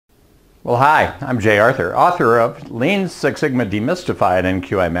Well, hi, I'm Jay Arthur, author of Lean Six Sigma Demystified and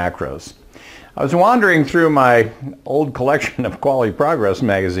QI Macros. I was wandering through my old collection of Quality Progress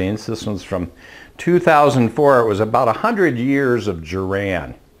magazines. This one's from 2004. It was about 100 years of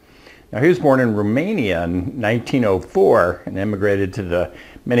Juran. Now, he was born in Romania in 1904 and immigrated to the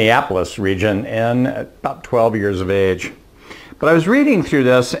Minneapolis region in about 12 years of age. But I was reading through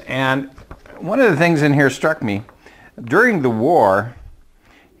this, and one of the things in here struck me. During the war,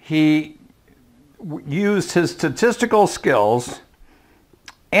 he used his statistical skills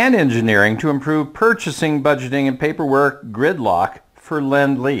and engineering to improve purchasing, budgeting, and paperwork gridlock for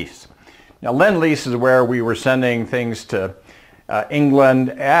Lend-Lease. Now, Lend-Lease is where we were sending things to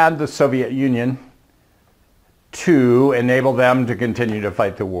England and the Soviet Union to enable them to continue to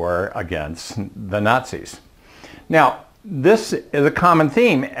fight the war against the Nazis. Now, this is a common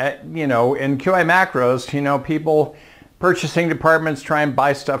theme, in QI macros, people, purchasing departments try and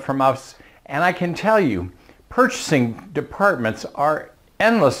buy stuff from us. And I can tell you, purchasing departments are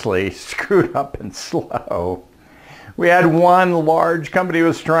endlessly screwed up and slow. We had one large company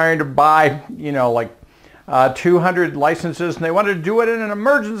was trying to buy, 200 licenses, and they wanted to do it in an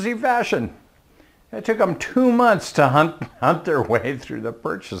emergency fashion. It took them 2 months to hunt their way through the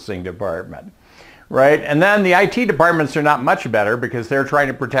purchasing department, right? And then the IT departments are not much better because they're trying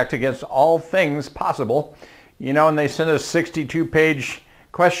to protect against all things possible, and they send us 62-page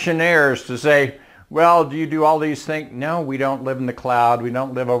questionnaires to say, well, do you do all these things? No, we don't live in the cloud. We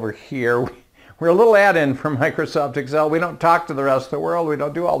don't live over here. We're a little add-in for Microsoft Excel. We don't talk to the rest of the world. We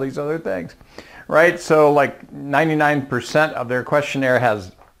don't do all these other things, right? So like 99% of their questionnaire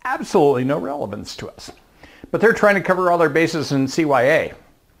has absolutely no relevance to us. But they're trying to cover all their bases in CYA.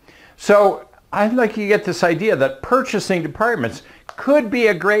 So I'd like you to get this idea that purchasing departments could be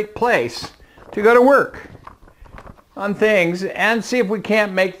a great place to go to work on things and see if we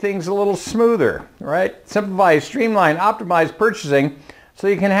can't make things a little smoother, right? Simplify, streamline, optimize purchasing so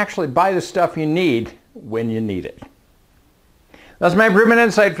you can actually buy the stuff you need when you need it. That's my improvement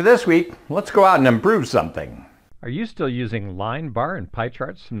insight for this week. Let's go out and improve something. Are you still using line, bar, and pie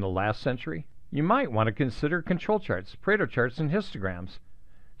charts from the last century? You might want to consider control charts, Pareto charts, and histograms.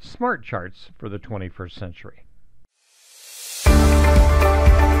 Smart charts for the 21st century.